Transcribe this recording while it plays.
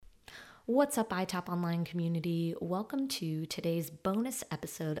What's up, iTap Online community? Welcome to today's bonus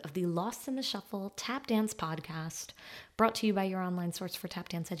episode of the Lost in the Shuffle Tap Dance podcast, brought to you by your online source for tap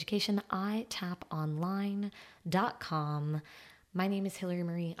dance education, itaponline.com. My name is Hillary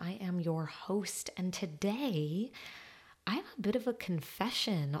Marie. I am your host, and today I have a bit of a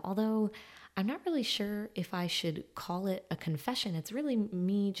confession, although I'm not really sure if I should call it a confession. It's really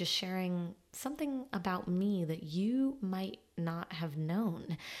me just sharing something about me that you might not have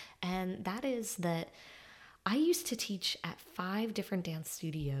known. And that is that I used to teach at 5 different dance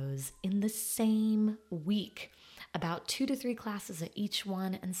studios in the same week, about 2 to 3 classes at each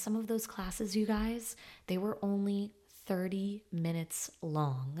one. And some of those classes, you guys, they were only 30 minutes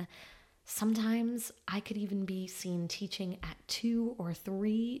long. Sometimes I could even be seen teaching at 2 or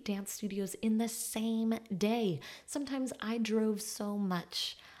 3 dance studios in the same day. Sometimes I drove so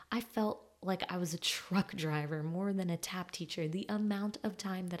much, I felt like I was a truck driver more than a tap teacher. The amount of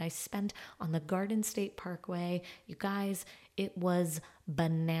time that I spent on the Garden State Parkway, you guys, it was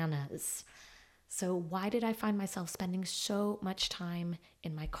bananas. So why did I find myself spending so much time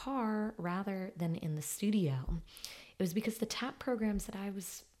in my car rather than in the studio? It was because the tap programs that I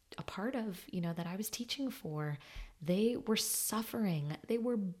was a part of, that I was teaching for, they were suffering. They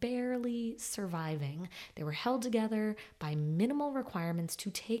were barely surviving. They were held together by minimal requirements to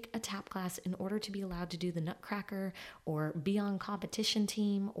take a tap class in order to be allowed to do the Nutcracker or be on competition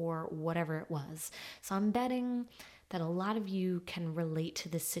team or whatever it was. So I'm betting that a lot of you can relate to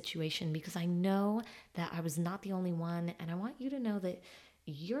this situation because I know that I was not the only one, and I want you to know that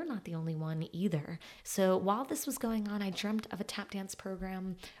you're not the only one either. So while this was going on, I dreamt of a tap dance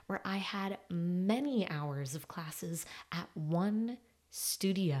program where I had many hours of classes at one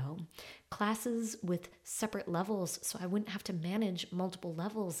studio, classes with separate levels so I wouldn't have to manage multiple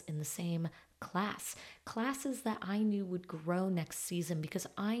levels in the same class, classes that I knew would grow next season because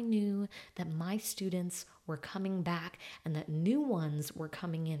I knew that my students were coming back and that new ones were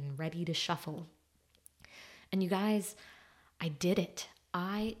coming in ready to shuffle. And you guys, I did it.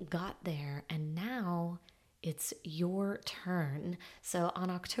 I got there, and now it's your turn. So on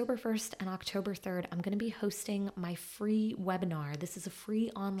October 1st and October 3rd, I'm going to be hosting my free webinar. This is a free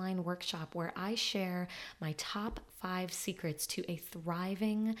online workshop where I share my top 5 secrets to a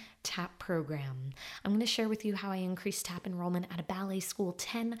thriving tap program. I'm going to share with you how I increased tap enrollment at a ballet school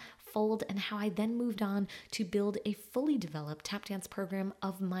tenfold and how I then moved on to build a fully developed tap dance program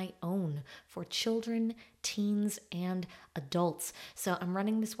of my own for children, teens, and adults. So I'm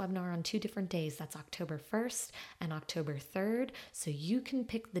running this webinar on 2 different days. That's October 1st and October 3rd. So you can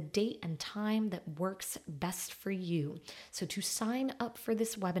pick the date and time that works best for you. So to sign up for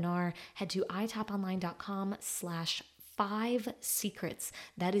this webinar, head to itaponline.com/5 secrets.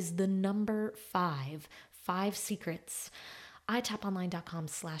 That is the number 5 secrets.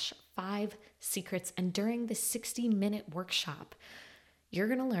 itaponline.com/5 secrets. And during the 60-minute workshop, you're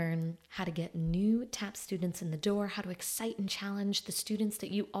going to learn how to get new tap students in the door, how to excite and challenge the students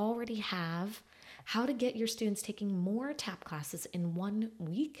that you already have, how to get your students taking more tap classes in 1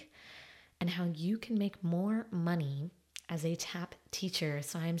 week, and how you can make more money as a tap teacher.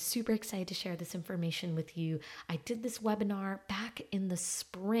 So I'm super excited to share this information with you. I did this webinar back in the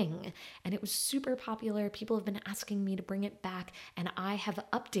spring and it was super popular. People have been asking me to bring it back, and I have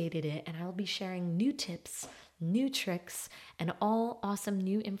updated it, and I'll be sharing new tips, new tricks, and all awesome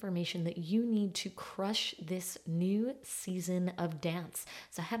new information that you need to crush this new season of dance.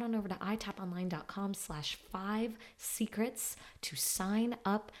 So head on over to itaponline.com/5 secrets to sign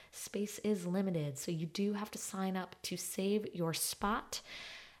up. Space is limited, so you do have to sign up to save your spot,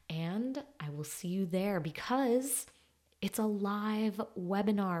 and I will see you there because it's a live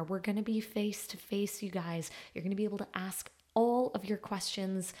webinar. We're going to be face to face, you guys. You're going to be able to ask all of your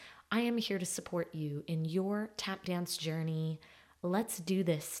questions. I am here to support you in your tap dance journey. Let's do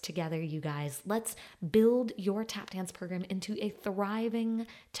this together, you guys. Let's build your tap dance program into a thriving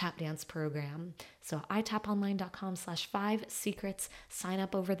tap dance program. So itaponline.com/5 secrets. Sign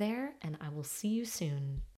up over there, and I will see you soon.